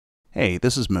Hey,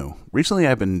 this is Moo. Recently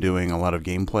I've been doing a lot of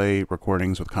gameplay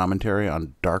recordings with commentary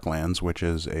on Darklands, which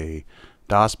is a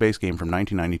DOS-based game from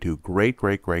 1992.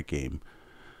 Great game.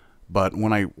 But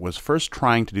when I was first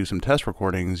trying to do some test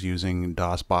recordings using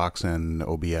DOSBox and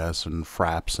OBS and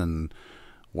Fraps and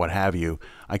what have you,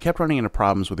 I kept running into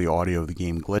problems with the audio of the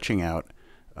game glitching out,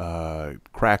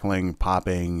 crackling,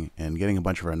 popping, and getting a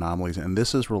bunch of anomalies. And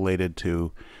this is related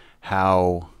to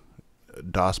how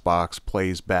DOSBox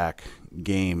plays back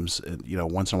games.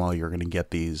 Once in a while you're going to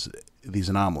get these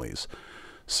anomalies.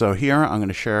 So here I'm going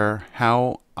to share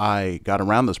how I got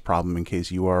around this problem in case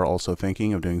you are also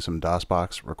thinking of doing some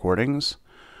DOSBox recordings,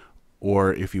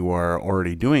 or if you are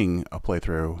already doing a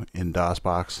playthrough in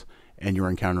DOSBox and you're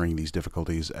encountering these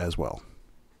difficulties as well.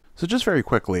 So just very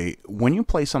quickly, when you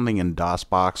play something in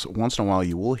DOSBox, once in a while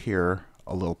you will hear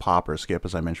a little pop or skip,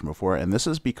 as I mentioned before, and this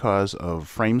is because of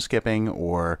frame skipping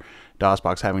or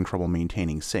DOSBox having trouble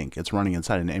maintaining sync. It's running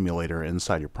inside an emulator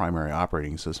inside your primary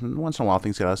operating system, and once in a while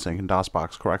things get out of sync and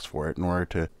DOSBox corrects for it in order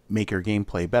to make your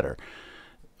gameplay better.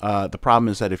 The problem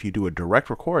is that if you do a direct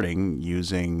recording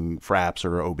using Fraps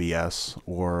or OBS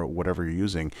or whatever you're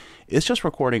using, it's just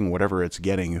recording whatever it's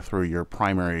getting through your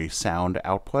primary sound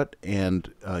output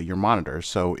and your monitor,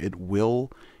 so it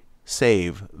will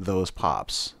save those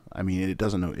pops. I mean, it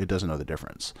doesn't know the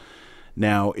difference.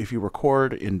 Now, if you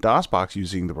record in DOSBox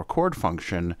using the record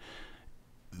function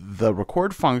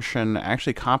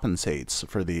actually compensates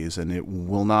for these, and it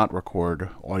will not record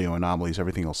audio anomalies.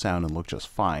 Everything will sound and look just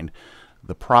fine.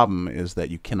 The problem is that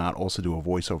you cannot also do a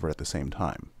voiceover at the same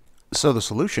time. So the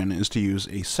solution is to use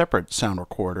a separate sound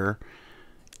recorder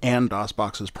and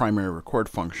DOSBox's primary record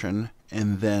function,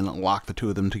 and then lock the two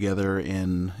of them together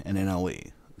in an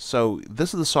NLE. So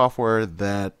this is the software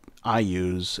that I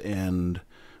use and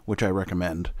which I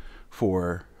recommend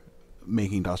for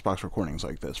making DOSBox recordings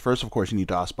like this. First, of course, you need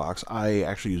DOSBox. I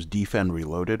actually use d-fend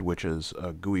Reloaded, which is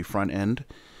a GUI front end.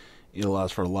 It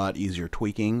allows for a lot easier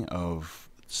tweaking of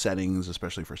settings,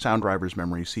 especially for sound drivers,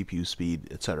 memory, CPU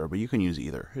speed, etc. But you can use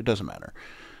either. It doesn't matter.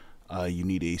 You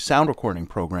need a sound recording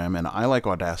program, and I like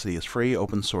Audacity. It's free,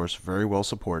 open source, very well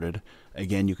supported.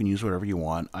 Again, you can use whatever you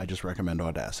want. I just recommend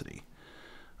Audacity.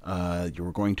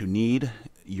 You're going to need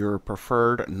your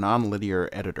preferred nonlinear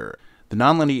editor. The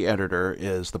nonlinear editor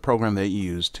is the program that you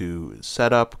use to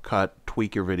set up, cut,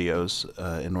 tweak your videos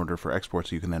in order for export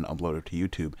so you can then upload it to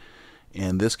YouTube.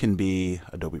 And this can be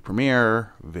Adobe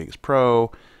Premiere, Vegas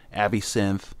Pro,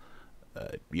 Avisynth,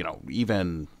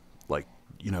 even like,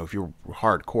 if you're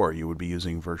hardcore, you would be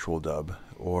using Virtual Dub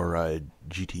or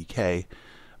GTK.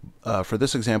 For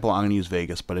this example, I'm going to use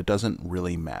Vegas, but it doesn't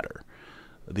really matter.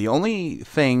 The only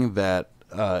thing that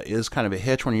is kind of a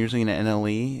hitch when you're using an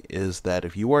NLE is that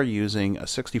if you are using a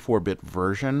 64-bit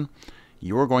version,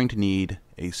 you're going to need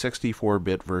a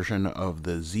 64-bit version of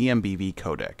the ZMBV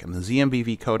codec. And the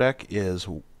ZMBV codec is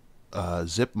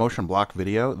zip motion block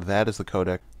video. That is the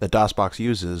codec that DOSBox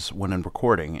uses when in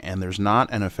recording, and there's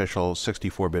not an official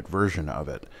 64-bit version of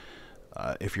it.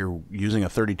 If you're using a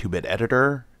 32-bit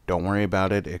editor, don't worry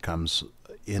about it. It comes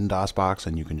in DOSBox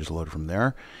and you can just load it from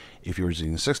there. If you're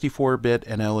using a 64-bit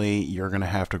NLE, you're going to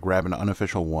have to grab an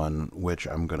unofficial one, which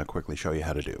I'm going to quickly show you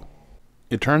how to do.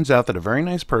 It turns out that a very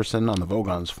nice person on the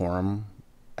Vogons forum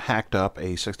hacked up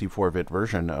a 64-bit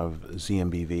version of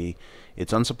ZMBV.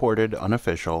 It's unsupported,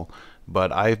 unofficial,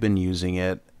 but I've been using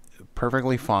it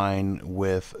perfectly fine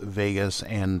with Vegas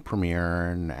and Premiere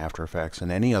and After Effects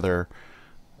and any other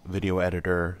video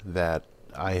editor that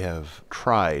I have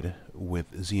tried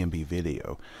with ZMB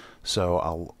Video. So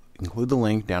I'll include the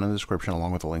link down in the description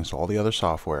along with the links to all the other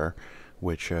software,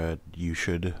 which you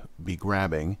should be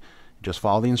grabbing. Just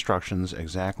follow the instructions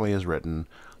exactly as written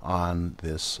on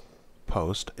this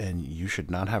post and you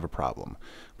should not have a problem.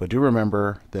 But do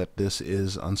remember that this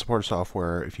is unsupported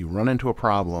software. If you run into a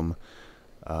problem,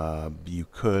 you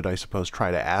could, I suppose,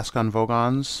 try to ask on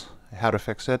Vogons how to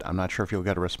fix it. I'm not sure if you'll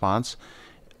get a response.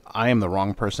 I am the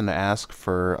wrong person to ask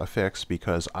for a fix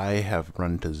because I have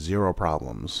run into zero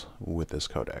problems with this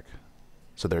codec.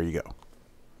 So there you go.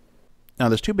 Now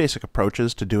there's two basic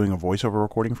approaches to doing a voiceover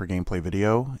recording for gameplay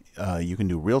video. You can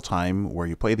do real time where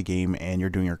you play the game and you're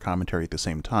doing your commentary at the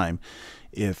same time.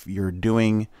 If you're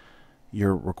doing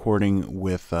your recording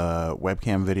with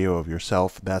webcam video of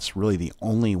yourself, that's really the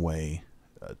only way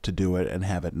to do it and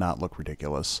have it not look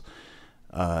ridiculous.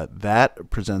 That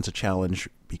presents a challenge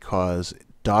because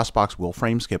DOSBox will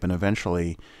frame skip and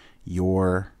eventually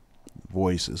your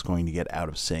voice is going to get out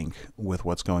of sync with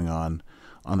what's going on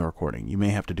the recording. You may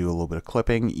have to do a little bit of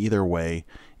clipping either way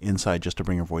inside just to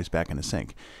bring your voice back into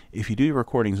sync. If you do your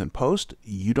recordings in post,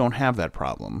 you don't have that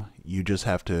problem. You just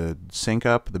have to sync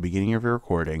up the beginning of your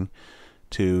recording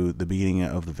to the beginning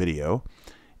of the video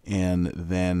and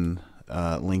then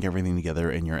link everything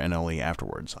together in your NLE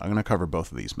afterwards. I'm going to cover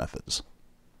both of these methods.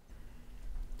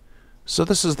 So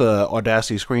this is the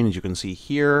Audacity screen. As you can see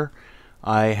here,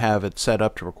 I have it set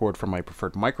up to record from my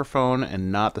preferred microphone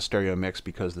and not the stereo mix,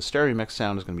 because the stereo mix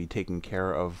sound is going to be taken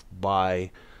care of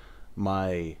by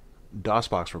my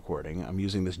DOSBox recording. I'm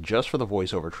using this just for the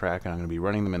voiceover track, and I'm going to be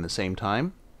running them in the same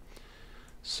time.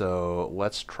 So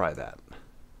let's try that.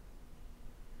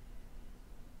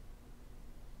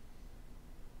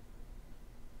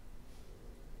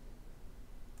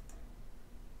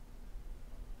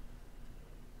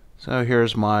 So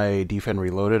here's my d-fend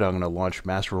reloaded. I'm going to launch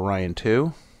Master Orion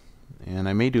 2, and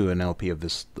I may do an LP of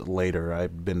this later.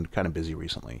 I've been kind of busy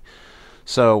recently.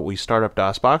 So we start up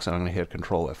DOSBox, and I'm going to hit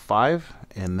Control F5,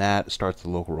 and that starts the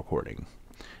local recording.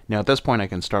 Now at this point I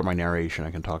can start my narration.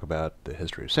 I can talk about the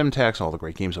history of Simtex, all the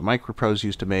great games that Micropros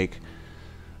used to make.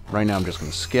 Right now I'm just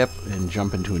going to skip and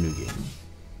jump into a new game.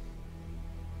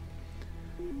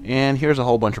 And here's a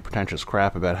whole bunch of pretentious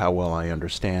crap about how well I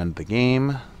understand the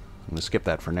game. I'm going to skip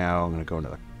that for now. I'm going to go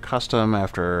into the custom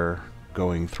after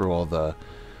going through all the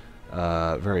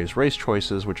various race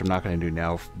choices, which I'm not going to do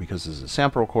now because this is a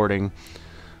sample recording.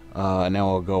 Now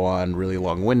I'll go on really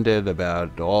long-winded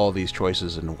about all these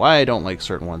choices and why I don't like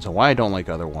certain ones and why I don't like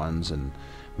other ones, and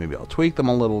maybe I'll tweak them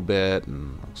a little bit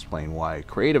and explain why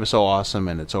creative is so awesome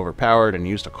and it's overpowered and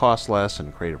used to cost less,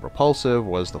 and creative repulsive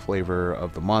was the flavor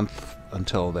of the month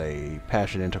until they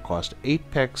patched it into cost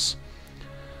 8 picks.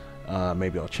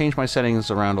 Maybe I'll change my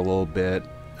settings around a little bit,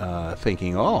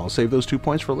 thinking, oh, I'll save those 2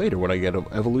 points for later when I get an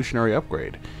evolutionary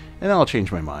upgrade. And then I'll change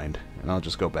my mind, and I'll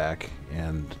just go back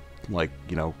and, like,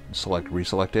 you know,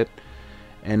 reselect it.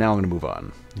 And now I'm going to move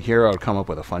on. Here I would come up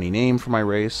with a funny name for my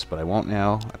race, but I won't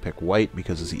now. I pick white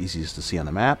because it's the easiest to see on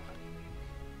the map.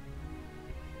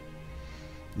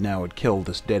 Now I would kill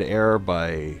this dead air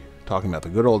by talking about the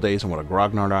good old days and what a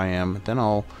grognard I am. Then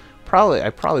I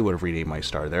probably would have renamed my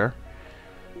star there.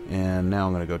 And now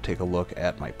I'm going to go take a look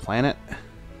at my planet.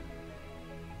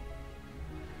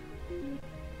 And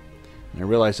I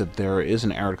realize that there is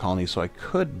an arid colony, so I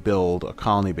could build a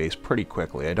colony base pretty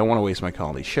quickly. I don't want to waste my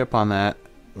colony ship on that.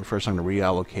 But first I'm going to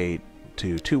reallocate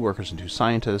to 2 workers and 2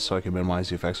 scientists so I can minimize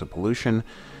the effects of pollution.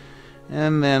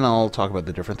 And then I'll talk about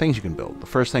the different things you can build. The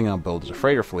first thing I'll build is a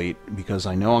freighter fleet, because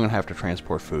I know I'm going to have to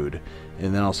transport food.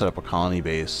 And then I'll set up a colony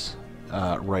base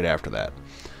right after that.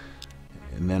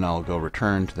 And then I'll go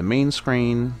return to the main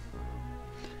screen.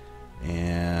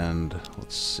 And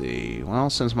let's see. Well,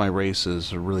 since my race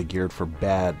is really geared for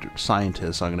bad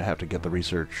scientists, I'm going to have to get the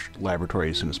research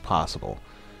laboratory as soon as possible.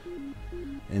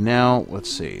 And now,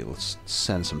 let's see. Let's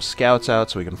send some scouts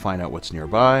out so we can find out what's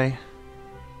nearby.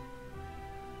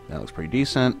 That looks pretty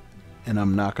decent. And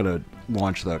I'm not going to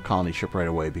launch the colony ship right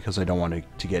away because I don't want it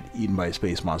to get eaten by a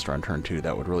space monster on turn 2.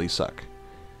 That would really suck.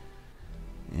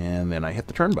 And then I hit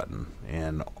the turn button,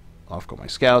 and off go my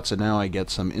scouts, and now I get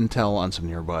some intel on some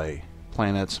nearby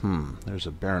planets. There's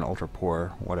a barren ultra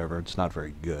poor, whatever, it's not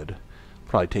very good.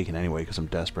 Probably take it anyway because I'm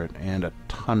desperate. And a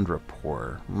tundra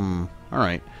poor.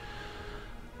 Alright.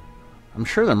 I'm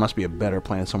sure there must be a better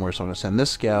planet somewhere, so I'm going to send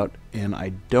this scout, and I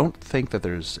don't think that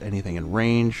there's anything in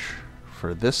range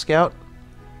for this scout.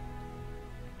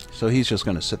 So he's just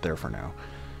going to sit there for now.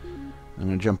 I'm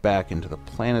going to jump back into the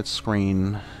planet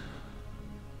screen.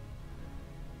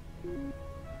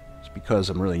 Because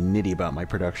I'm really nitty about my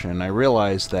production. I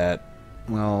realize that,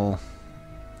 well,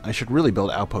 I should really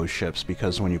build outpost ships,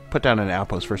 because when you put down an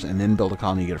outpost first and then build a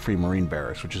colony, you get a free marine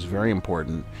barracks, which is very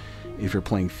important if you're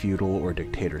playing feudal or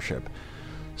dictatorship.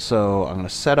 So I'm going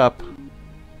to set up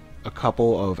a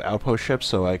couple of outpost ships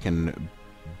so I can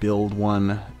build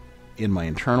one in my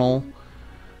internal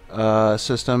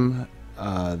system.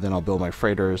 Then I'll build my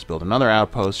freighters, build another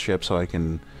outpost ship so I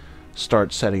can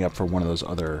start setting up for one of those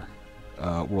other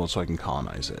world so I can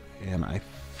colonize it. And I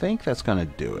think that's going to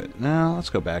do it. Now let's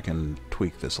go back and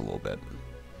tweak this a little bit.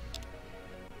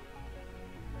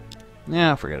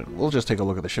 Yeah, forget it. We'll just take a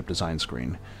look at the ship design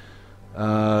screen.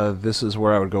 This is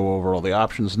where I would go over all the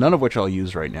options, none of which I'll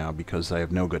use right now because I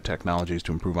have no good technologies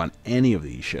to improve on any of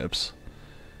these ships.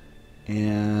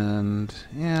 And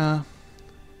yeah,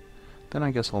 then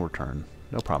I guess I'll return.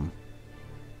 No problem.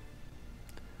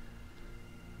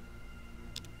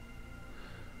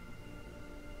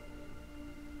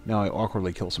 Now I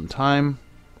awkwardly kill some time.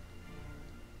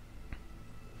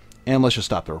 And let's just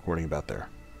stop the recording about there.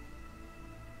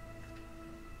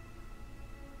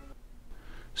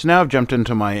 So now I've jumped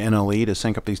into my NLE to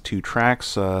sync up these 2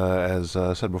 tracks. As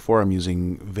I said before, I'm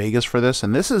using Vegas for this,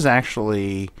 and this is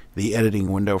actually the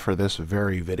editing window for this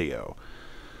very video.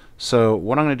 So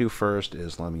what I'm going to do first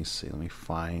is, let me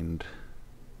find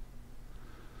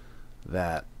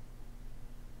that.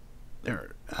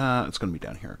 There, it's going to be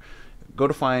down here. Go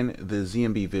to find the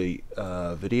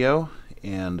ZMBV video,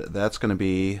 and that's going to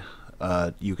be,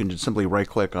 you can just simply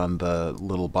right-click on the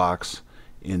little box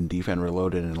in d-fend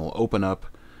reloaded, and it'll open up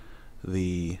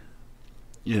the,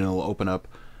 the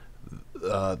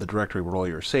directory where all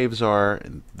your saves are,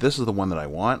 and this is the one that I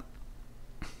want.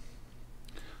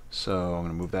 So I'm going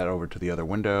to move that over to the other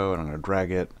window, and I'm going to drag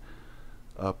it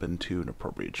up into an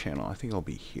appropriate channel. I think it'll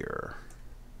be here.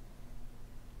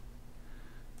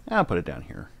 I'll put it down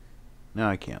here. No,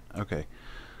 I can't. Okay.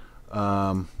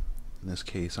 In this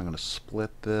case, I'm going to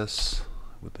split this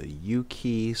with the U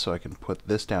key, so I can put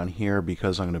this down here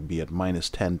because I'm going to be at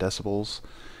 -10 decibels.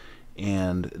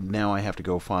 And now I have to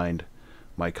go find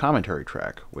my commentary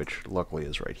track, which luckily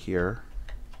is right here.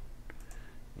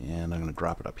 And I'm going to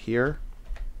drop it up here.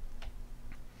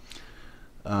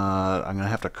 I'm going to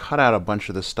have to cut out a bunch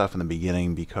of this stuff in the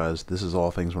beginning because this is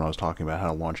all things when I was talking about how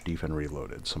to launch d-fend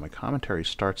reloaded. So my commentary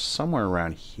starts somewhere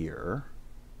around here.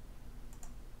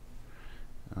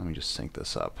 Let me just sync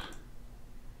this up.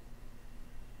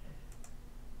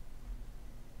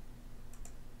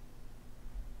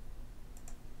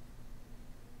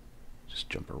 Just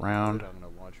jump around. I'm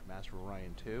going to launch Master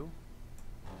Orion 2,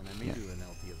 and I may do an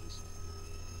LP of this.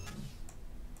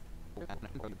 I'm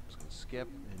just going to skip,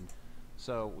 and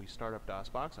so we start up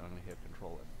DOSBox, and I'm going to hit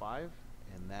Control F5,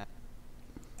 and that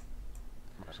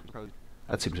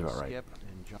seems about right. Skip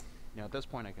and jump. Now at this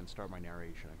point I can start my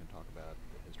narration. I can talk about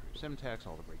the history of Simtex,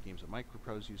 all the great games that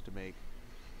micropros used to make.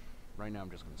 Right now I'm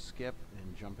just going to skip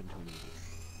and jump into a new game.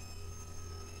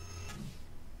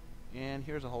 And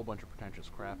here's a whole bunch of pretentious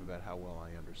crap about how well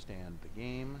I understand the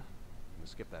game. I'm going to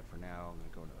skip that for now. I'm going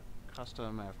to go into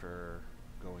custom after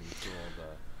going through all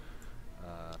the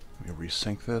let me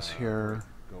resync this here.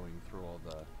 Going through all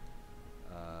the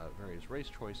various race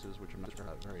choices, which I'm not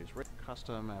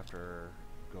custom after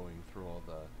going through all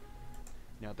the.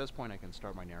 Now at this point I can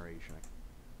start my narration.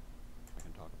 I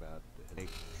can talk about the.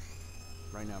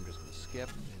 Right now I'm just going to skip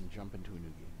and jump into a new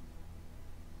game.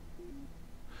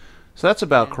 So that's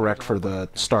about correct for the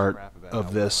start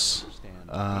of this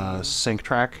sync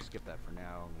track. Skip that for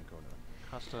now. I'm going to go to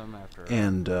custom after.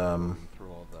 And through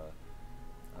all the.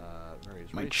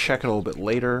 Might check it a little bit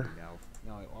later.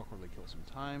 Now I awkwardly kill some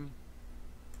time,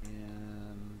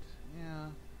 and yeah,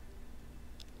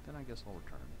 then I guess I'll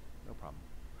return. No problem.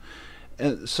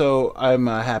 And so I'm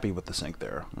happy with the sync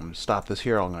there. I'm going to stop this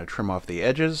here. I'm going to trim off the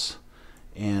edges,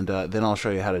 and then I'll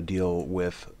show you how to deal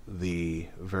with the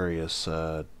various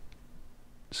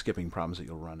skipping problems that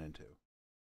you'll run into.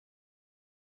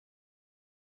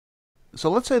 So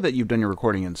let's say that you've done your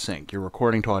recording in sync. You're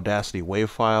recording to Audacity WAV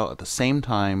file at the same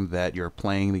time that you're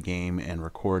playing the game and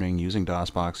recording using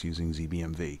DOSBox, using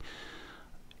ZBMV.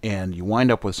 And you wind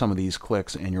up with some of these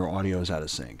clicks and your audio is out of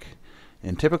sync.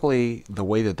 And typically the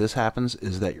way that this happens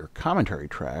is that your commentary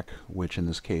track, which in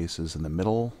this case is in the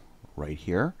middle right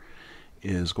here,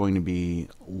 is going to be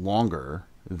longer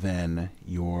than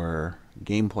your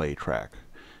gameplay track.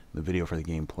 The video for the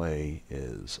gameplay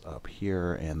is up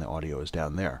here and the audio is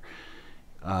down there.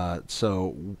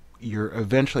 So you're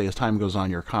eventually, as time goes on,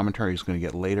 your commentary is going to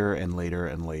get later and later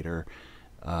and later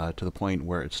to the point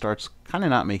where it starts kind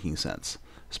of not making sense,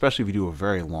 especially if you do a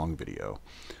very long video.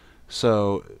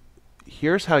 So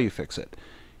here's how you fix it.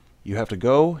 You have to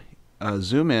go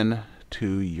zoom in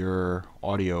to your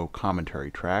audio commentary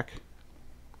track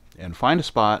and find a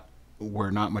spot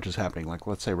where not much is happening. Like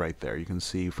let's say right there. You can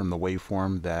see from the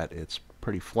waveform that it's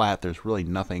pretty flat. There's really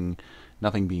nothing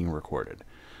being recorded.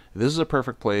 This is a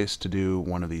perfect place to do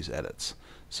one of these edits.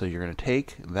 So you're going to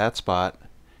take that spot,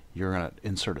 you're going to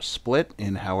insert a split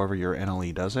in however your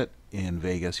NLE does it. In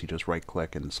Vegas, you just right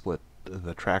click and split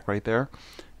the track right there,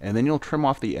 and then you'll trim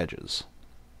off the edges.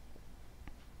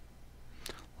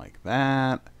 Like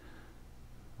that,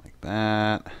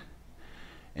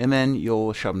 and then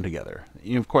you'll shove them together.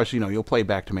 Of course, you'll play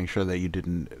back to make sure that you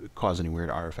didn't cause any weird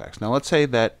artifacts. Now let's say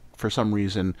that for some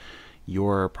reason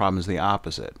your problem is the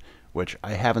opposite, which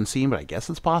I haven't seen, but I guess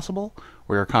it's possible,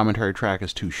 where your commentary track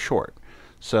is too short.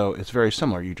 So it's very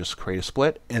similar. You just create a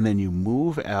split, and then you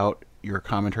move out your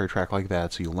commentary track like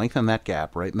that, so you lengthen that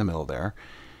gap right in the middle there,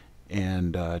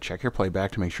 and check your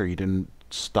playback to make sure you didn't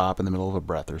stop in the middle of a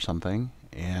breath or something,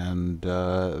 and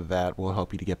that will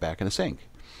help you to get back into sync.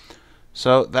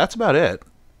 So that's about it.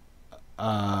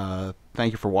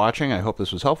 Thank you for watching. I hope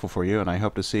this was helpful for you, and I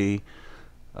hope to see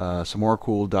some more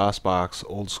cool DOSBox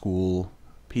old school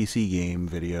PC game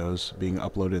videos being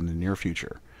uploaded in the near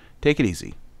future. Take it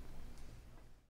easy.